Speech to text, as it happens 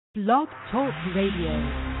Blog Talk Radio.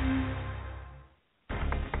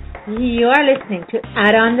 You are listening to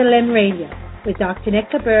Out on the Limb Radio with Dr.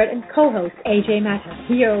 Nicola and co-host Ajay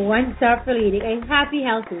Matta, your one stop for leading a happy,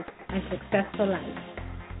 healthy, and successful life.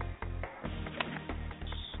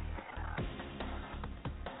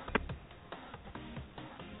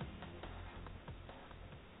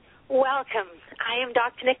 Welcome. I am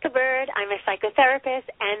Dr. Nicola. I'm a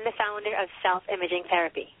psychotherapist and the founder of Self-Imaging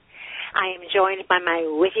Therapy. I am joined by my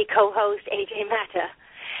witty co-host, Ajay Matta.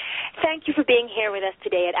 Thank you for being here with us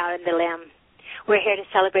today at Out on the Limb. We're here to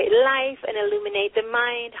celebrate life and illuminate the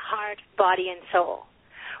mind, heart, body, and soul.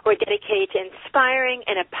 We're dedicated to inspiring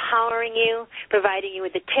and empowering you, providing you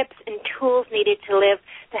with the tips and tools needed to live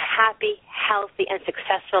the happy, healthy, and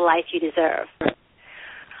successful life you deserve.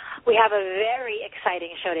 We have a very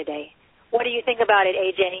exciting show today. What do you think about it,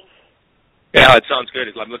 AJ? Yeah, it sounds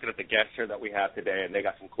good. I'm looking at the guests here that we have today, and they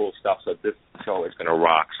got some cool stuff, so this show is going to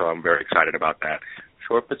rock, so I'm very excited about that.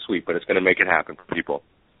 Short but sweet, but it's going to make it happen for people.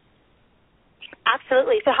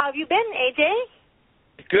 Absolutely. So how have you been, AJ?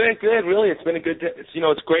 Good, really. It's been a good day.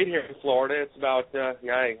 It's great here in Florida. It's about, I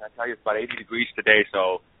tell you, it's about 80 degrees today,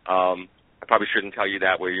 so I probably shouldn't tell you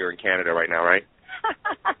that where you're in Canada right now, right?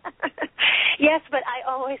 Yes, but I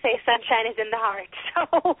always say sunshine is in the heart,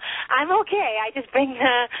 so I'm okay. I just bring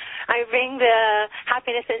the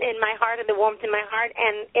happiness in my heart and the warmth in my heart,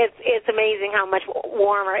 and it's amazing how much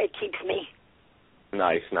warmer it keeps me.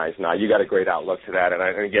 Nice. Now, you got a great outlook to that, and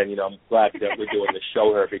again, I'm glad that we're doing this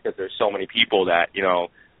show here because there's so many people that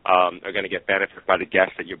are going to get benefit by the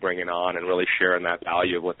guests that you're bringing on and really sharing that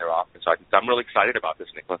value of what they're offering. So I'm really excited about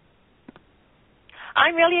this, Nicola.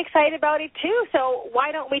 I'm really excited about it, too. So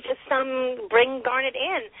why don't we just bring Garnet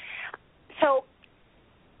in? So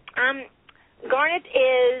Garnet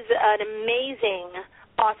is an amazing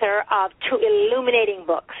author of two illuminating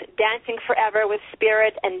books, Dancing Forever with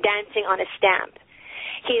Spirit and Dancing on a Stamp.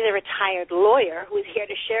 He's a retired lawyer who is here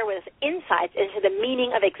to share with us insights into the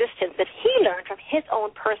meaning of existence that he learned from his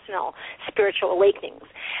own personal spiritual awakenings.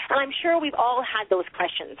 And I'm sure we've all had those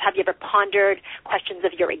questions. Have you ever pondered questions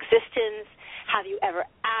of your existence? Have you ever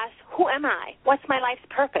asked, who am I? What's my life's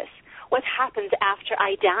purpose? What happens after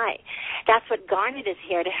I die? That's what Garnet is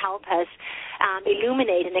here to help us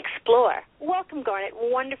illuminate and explore. Welcome, Garnet.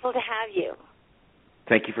 Wonderful to have you.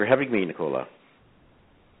 Thank you for having me, Nicola.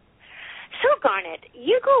 So, Garnet,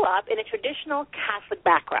 you grew up in a traditional Catholic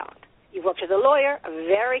background. You worked as a lawyer, a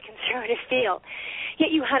very conservative field.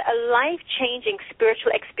 Yet you had a life-changing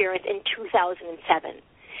spiritual experience in 2007.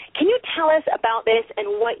 Can you tell us about this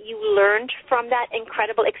and what you learned from that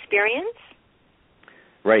incredible experience?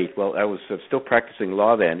 Right. Well, I was still practicing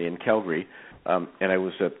law then in Calgary, and I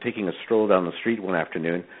was taking a stroll down the street one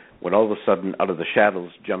afternoon when all of a sudden, out of the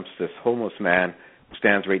shadows, jumps this homeless man who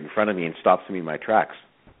stands right in front of me and stops me in my tracks.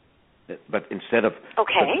 But instead of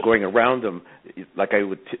going around him like I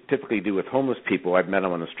would typically do with homeless people, I've met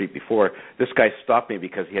him on the street before, this guy stopped me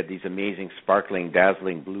because he had these amazing, sparkling,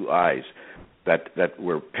 dazzling blue eyes that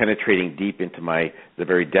were penetrating deep into the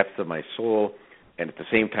very depths of my soul, and at the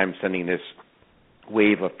same time sending this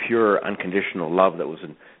wave of pure, unconditional love that was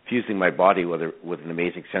infusing my body with an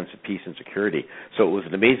amazing sense of peace and security. So it was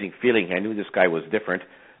an amazing feeling. I knew this guy was different.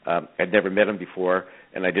 I'd never met him before,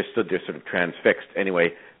 and I just stood there sort of transfixed. Anyway,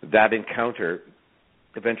 that encounter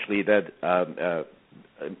eventually led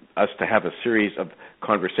us to have a series of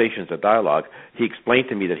conversations, a dialogue. He explained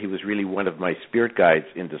to me that he was really one of my spirit guides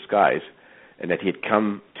in disguise, and that he had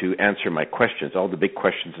come to answer my questions, all the big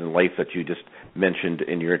questions in life that you just mentioned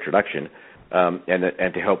in your introduction,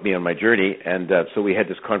 and to help me on my journey. And so we had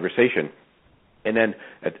this conversation. And then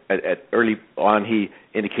at early on, he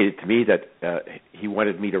indicated to me that he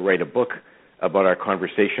wanted me to write a book about our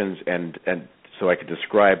conversations, and so I could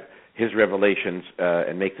describe his revelations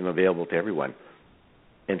and make them available to everyone.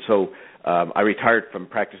 And so I retired from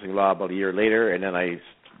practicing law about a year later, and then I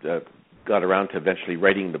got around to eventually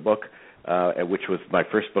writing the book, which was my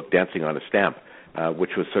first book, Dancing on a Stamp,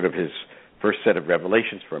 which was sort of his first set of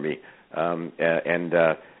revelations for me.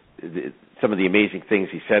 Some of the amazing things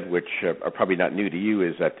he said, which are probably not new to you,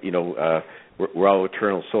 is that, we're all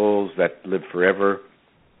eternal souls that live forever.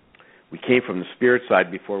 We came from the spirit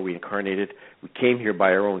side before we incarnated. We came here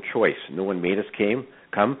by our own choice. No one made us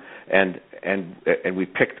come, and we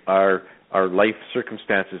picked our life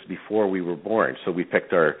circumstances before we were born. So we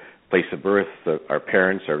picked our place of birth, our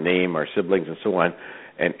parents, our name, our siblings, and so on,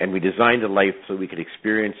 and we designed a life so we could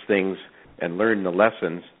experience things and learn the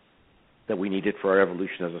lessons that we needed for our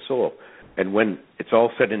evolution as a soul. And when it's all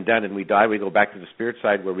said and done and we die, we go back to the spirit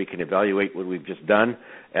side where we can evaluate what we've just done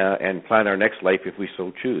and plan our next life if we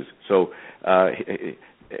so choose. So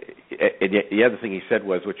and the other thing he said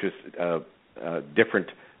was, which is different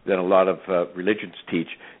than a lot of religions teach,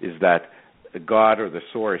 is that God or the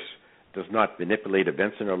source does not manipulate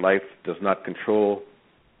events in our life, does not control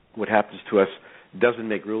what happens to us, doesn't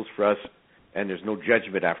make rules for us, and there's no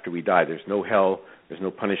judgment after we die. There's no hell, there's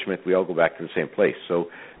no punishment. We all go back to the same place. So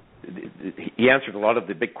he answered a lot of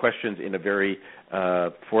the big questions in a very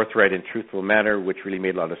forthright and truthful manner, which really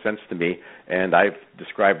made a lot of sense to me, and I've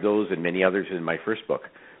described those and many others in my first book.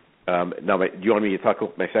 Now, do you want me to talk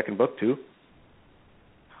about my second book, too?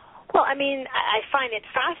 Well, I mean, I find it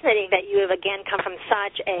fascinating that you have, again, come from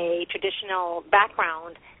such a traditional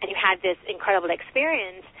background and you had this incredible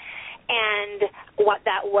experience, and what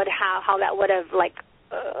that would have, how that would have, like,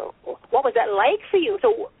 what was that like for you?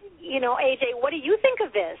 So, you know, AJ, what do you think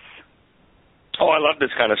of this? Oh, I love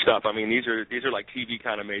this kind of stuff. I mean, these are like TV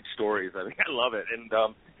kind of made stories. I mean, I love it. And,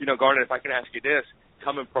 you know, Garnet, if I can ask you this,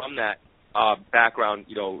 coming from that background,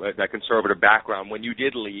 you know, that conservative background, when you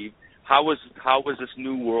did leave, how was this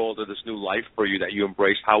new world or this new life for you that you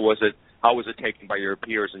embraced? How was it taken by your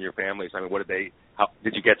peers and your families? I mean,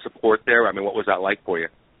 did you get support there? I mean, what was that like for you?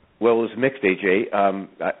 Well, it was mixed, AJ.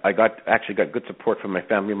 I actually got good support from my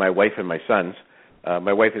family, my wife and my sons.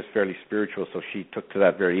 My wife is fairly spiritual, so she took to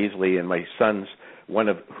that very easily. And my sons, one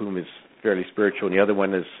of whom is fairly spiritual, and the other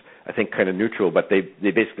one is, I think, kind of neutral. But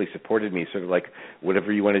they basically supported me, sort of like,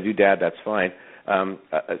 whatever you want to do, Dad, that's fine.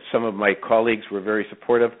 Some of my colleagues were very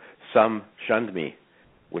supportive. Some shunned me,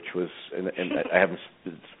 which was, and I haven't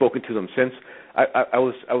spoken to them since. I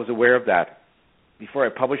was aware of that. Before I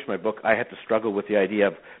published my book, I had to struggle with the idea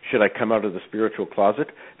of, should I come out of the spiritual closet?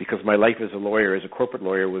 Because my life as a lawyer, as a corporate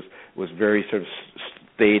lawyer, was very sort of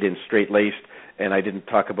staid and straight-laced, and I didn't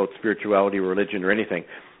talk about spirituality or religion or anything.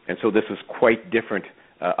 And so this was quite different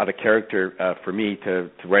out of character for me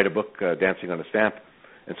to write a book, Dancing on a Stamp.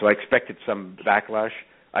 And so I expected some backlash.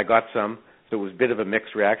 I got some. So it was a bit of a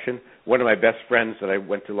mixed reaction. One of my best friends that I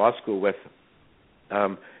went to law school with,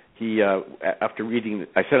 he after reading,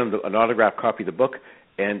 I sent him an autographed copy of the book,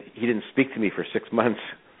 and he didn't speak to me for 6 months.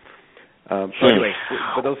 So anyway,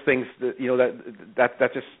 but those things, you know, that's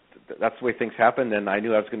the way things happen, and I knew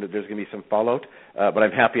there's going to be some fallout. But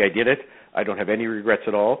I'm happy I did it. I don't have any regrets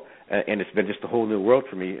at all, and it's been just a whole new world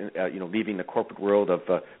for me. You know, leaving the corporate world of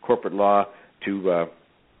corporate law to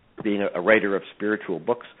being a writer of spiritual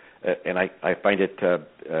books. And I find it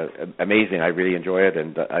amazing. I really enjoy it,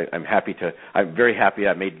 and I'm very happy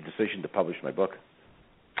I made the decision to publish my book.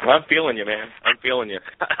 Well, I'm feeling you, man. I'm feeling you.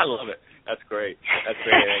 I love it. That's great.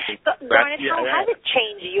 Garnet, how has it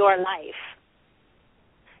changed your life?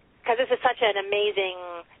 Because this is such an amazing,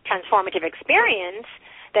 transformative experience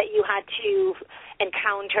that you had to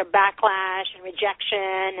encounter backlash and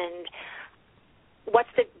rejection, and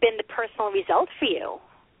what's been the personal result for you?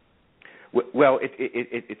 Well,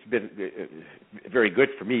 it's been very good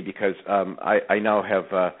for me because I now have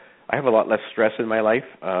I have a lot less stress in my life.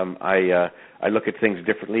 I look at things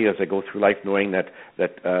differently as I go through life, knowing that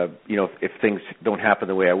you know, if things don't happen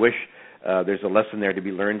the way I wish, there's a lesson there to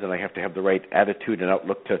be learned, and I have to have the right attitude and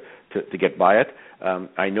outlook to get by it.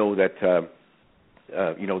 I know that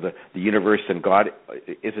you know, the universe and God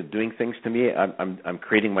isn't doing things to me. I'm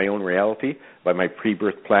creating my own reality by my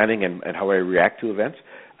pre-birth planning and how I react to events.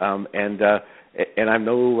 And I'm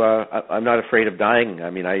not afraid of dying. I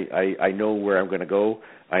mean, I know where I'm going to go.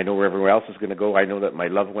 I know where everyone else is going to go. I know that my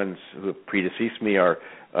loved ones who have predeceased me are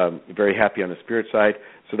very happy on the spirit side.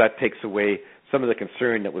 So that takes away some of the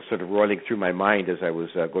concern that was sort of rolling through my mind as I was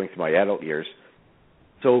going through my adult years.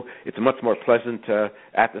 So it's a much more pleasant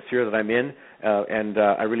atmosphere that I'm in, and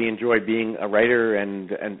I really enjoy being a writer and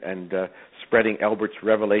spreading Albert's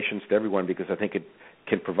revelations to everyone, because I think it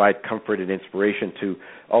can provide comfort and inspiration to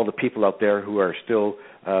all the people out there who are still,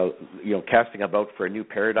 you know, casting about for a new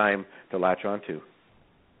paradigm to latch onto.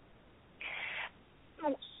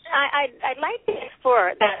 I'd like to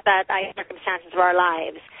explore that circumstances of our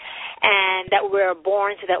lives, and that we're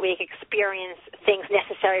born so that we can experience things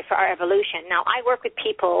necessary for our evolution. Now, I work with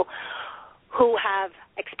people who have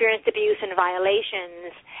experienced abuse and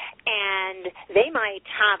violations, and they might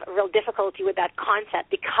have a real difficulty with that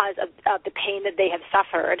concept because of the pain that they have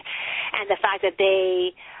suffered, and the fact that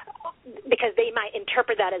because they might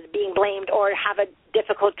interpret that as being blamed or have a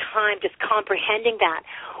difficult time just comprehending that.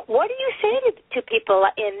 What do you say to people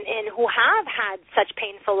in who have had such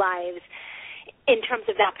painful lives in terms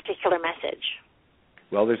of that particular message?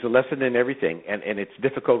 Well, there's a lesson in everything, and it's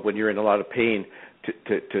difficult when you're in a lot of pain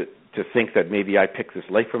to think that maybe I picked this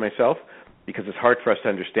life for myself, because it's hard for us to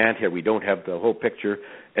understand here. We don't have the whole picture,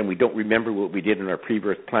 and we don't remember what we did in our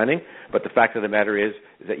pre-birth planning. But the fact of the matter is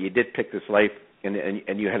that you did pick this life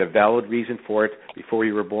and you had a valid reason for it before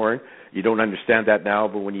you were born. You don't understand that now,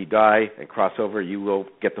 but when you die and cross over, you will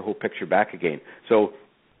get the whole picture back again. So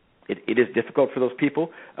it is difficult for those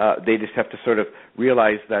people. They just have to sort of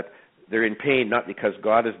realize that they're in pain not because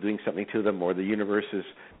God is doing something to them or the universe is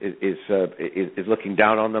looking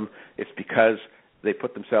down on them. It's because they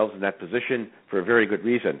put themselves in that position for a very good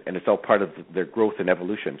reason, and it's all part of their growth and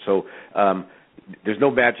evolution. So there's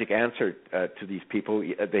no magic answer to these people.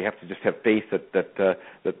 They have to just have faith that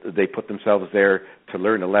they put themselves there to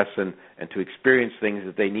learn a lesson and to experience things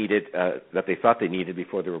that they needed, that they thought they needed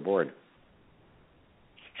before they were born.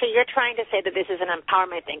 So you're trying to say that this is an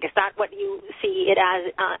empowerment thing. Is that what you see it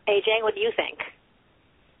as, AJ? What do you think?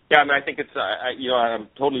 Yeah, I mean, I think it's, I'm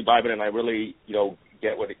totally vibing, and I really,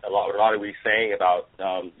 get what a lot of what he's saying about,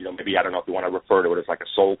 maybe, I don't know if you want to refer to it as like a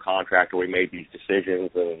soul contract where we made these decisions,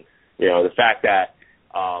 and, the fact that,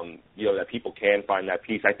 that people can find that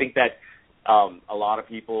peace. I think that a lot of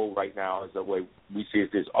people right now, is the way we see it,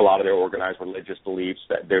 is a lot of their organized religious beliefs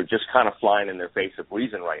that they're just kind of flying in their face of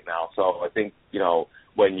reason right now. So I think,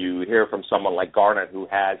 when you hear from someone like Garnet who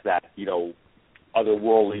has that,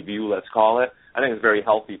 otherworldly view, let's call it, I think it's very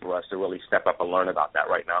healthy for us to really step up and learn about that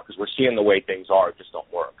right now because we're seeing the way things are just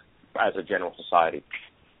don't work as a general society.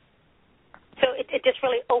 So it just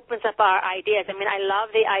really opens up our ideas. I mean, I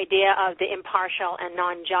love the idea of the impartial and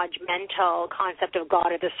non-judgmental concept of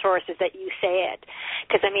God or the sources that you say it.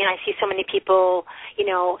 Because, I mean, I see so many people,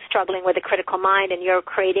 struggling with a critical mind, and you're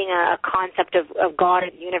creating a concept of God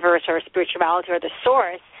or the universe or spirituality or the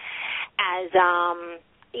source as,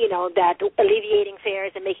 that alleviating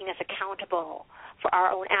fears and making us accountable for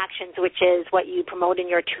our own actions, which is what you promote in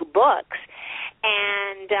your two books.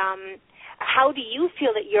 And how do you feel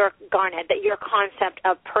that your concept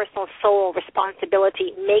of personal soul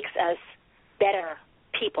responsibility makes us better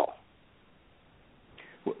people?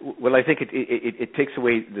 Well, I think it takes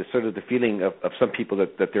away the sort of the feeling of some people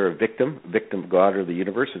that they're a victim of God or the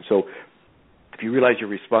universe. And so if you realize you're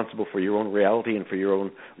responsible for your own reality and for your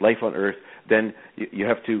own life on earth, then you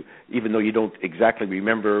have to, even though you don't exactly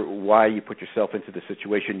remember why you put yourself into the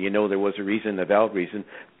situation, there was a reason, a valid reason,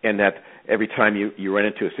 and that every time you run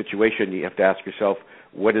into a situation, you have to ask yourself,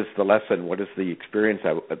 what is the lesson, what is the experience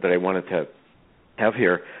that I wanted to have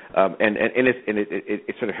here, and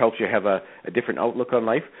it sort of helps you have a different outlook on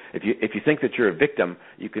life. If you think that you're a victim,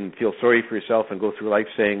 you can feel sorry for yourself and go through life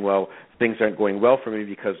saying, well, things aren't going well for me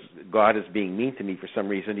because God is being mean to me for some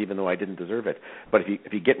reason, even though I didn't deserve it. But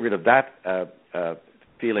if you get rid of that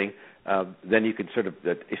feeling, then you can sort of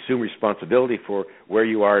assume responsibility for where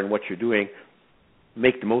you are and what you're doing.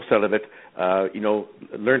 Make the most out of it,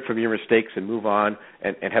 learn from your mistakes and move on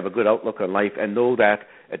and have a good outlook on life, and know that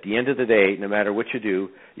at the end of the day, no matter what you do,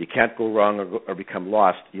 you can't go wrong or become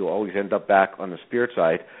lost. You'll always end up back on the spirit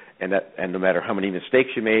side, and no matter how many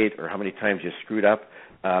mistakes you made or how many times you screwed up,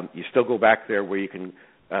 you still go back there where you can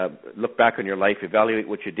look back on your life, evaluate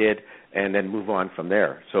what you did, and then move on from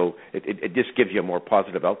there. So it just gives you a more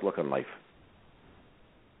positive outlook on life.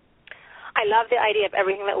 I love the idea of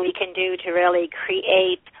everything that we can do to really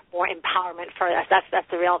create more empowerment for us. That's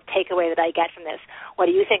the real takeaway that I get from this. What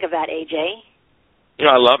do you think of that, AJ?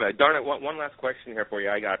 I love it. Darn it, one last question here for you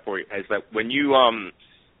is that when you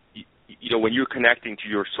when you're connecting to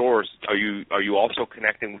your source, are you also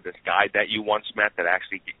connecting with this guide that you once met that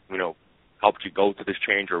actually helped you go through this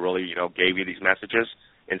change or really gave you these messages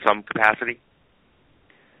in some capacity?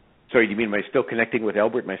 Sorry, do you mean am I still connecting with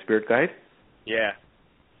Albert, my spirit guide? Yeah.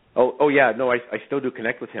 Oh yeah, no, I still do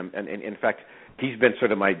connect with him, and in fact, he's been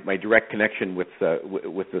sort of my direct connection with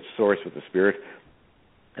the source, with the spirit,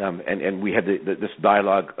 and we had this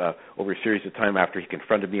dialogue over a series of time after he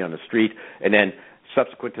confronted me on the street, and then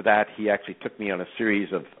subsequent to that, he actually took me on a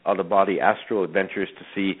series of out-of-body astral adventures to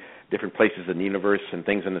see different places in the universe and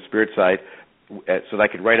things on the spirit side, so that I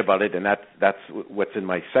could write about it, and that's what's in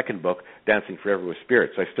my second book, Dancing Forever with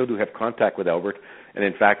Spirit. So I still do have contact with Albert, and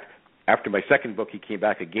in fact, after my second book, he came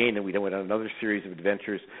back again, and we then went on another series of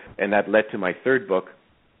adventures, and that led to my third book,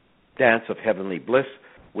 Dance of Heavenly Bliss,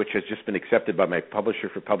 which has just been accepted by my publisher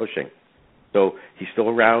for publishing. So he's still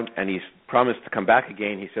around, and he's promised to come back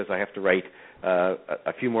again. He says I have to write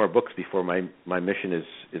a few more books before my mission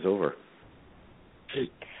is over.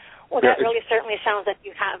 Well, that really certainly sounds like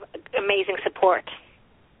you have amazing support.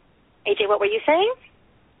 AJ, what were you saying?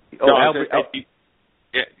 No, Albert,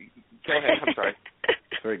 yeah, go ahead. I'm sorry.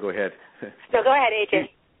 Sorry, go ahead. No, go ahead, AJ.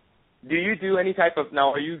 Do you do any type of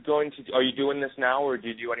are you doing this now, or do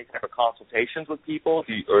you do any type of consultations with people,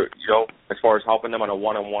 as far as helping them on a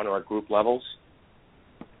one-on-one or a group levels?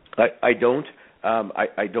 I don't.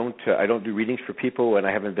 I don't do readings for people, and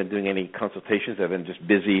I haven't been doing any consultations. I've been just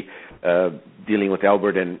busy dealing with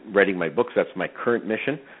Albert and writing my books. That's my current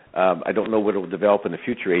mission. I don't know what it will develop in the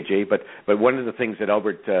future, AJ, but one of the things that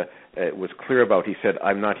Albert was clear about, he said,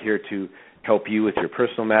 I'm not here to help you with your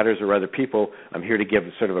personal matters or other people. I'm here to give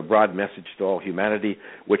sort of a broad message to all humanity,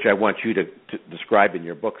 which I want you to describe in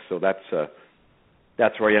your books. So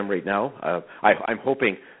that's where I am right now. I'm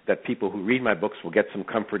hoping that people who read my books will get some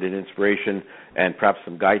comfort and inspiration and perhaps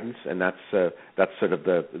some guidance, and that's sort of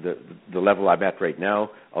the level I'm at right now,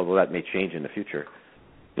 although that may change in the future.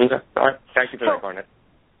 Okay. All right. Thank you for that, Garnet.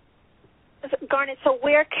 Garnet, so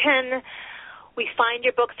where can we find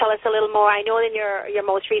your books? Tell us a little more. I know in your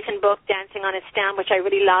most recent book, Dancing on a Stem, which I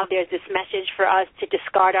really love, there's this message for us to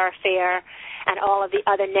discard our fear and all of the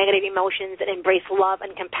other negative emotions and embrace love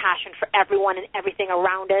and compassion for everyone and everything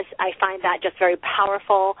around us. I find that just very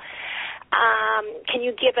powerful. Can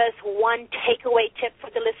you give us one takeaway tip for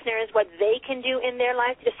the listeners, what they can do in their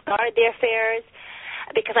life to discard their fears?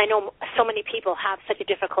 Because I know so many people have such a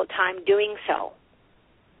difficult time doing so.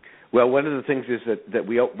 Well, one of the things is that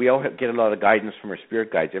we all get a lot of guidance from our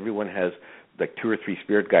spirit guides. Everyone has like 2 or 3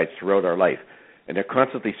 spirit guides throughout our life, and they're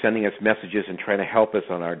constantly sending us messages and trying to help us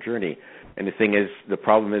on our journey. And the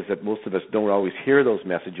problem is that most of us don't always hear those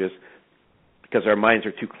messages because our minds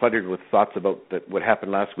are too cluttered with thoughts about what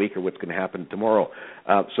happened last week or what's going to happen tomorrow.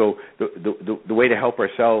 So the way to help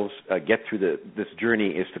ourselves get through this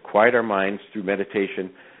journey is to quiet our minds through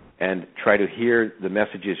meditation and try to hear the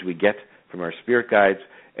messages we get from our spirit guides,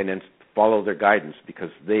 and then follow their guidance, because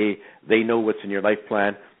they know what's in your life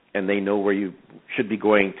plan, and they know where you should be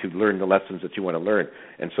going to learn the lessons that you want to learn.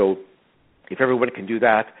 And so if everyone can do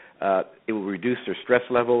that, it will reduce their stress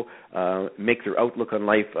level, make their outlook on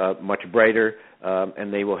life much brighter,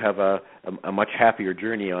 and they will have a much happier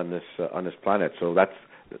journey on this planet. So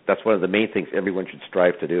that's one of the main things everyone should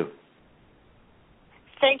strive to do.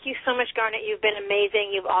 Thank you so much, Garnet. You've been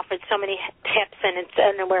amazing. You've offered so many tips,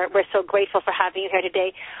 and we're so grateful for having you here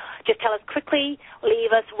today. Just tell us quickly,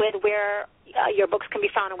 leave us with where your books can be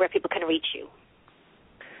found and where people can reach you.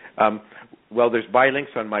 Well, there's buy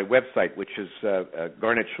links on my website, which is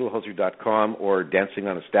garnetschulhauser.com or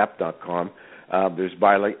dancingonastap.com. There's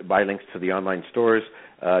buy links to the online stores.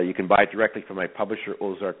 You can buy it directly from my publisher,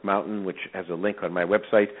 Ozark Mountain, which has a link on my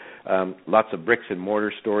website. Lots of bricks and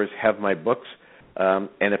mortar stores have my books. And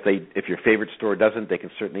if your favorite store doesn't, they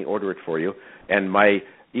can certainly order it for you. And my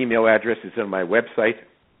email address is on my website,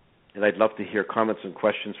 and I'd love to hear comments and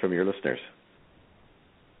questions from your listeners.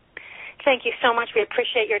 Thank you so much. We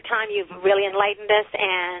appreciate your time. You've really enlightened us,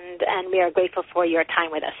 and we are grateful for your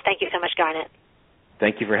time with us. Thank you so much, Garnet.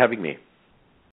 Thank you for having me.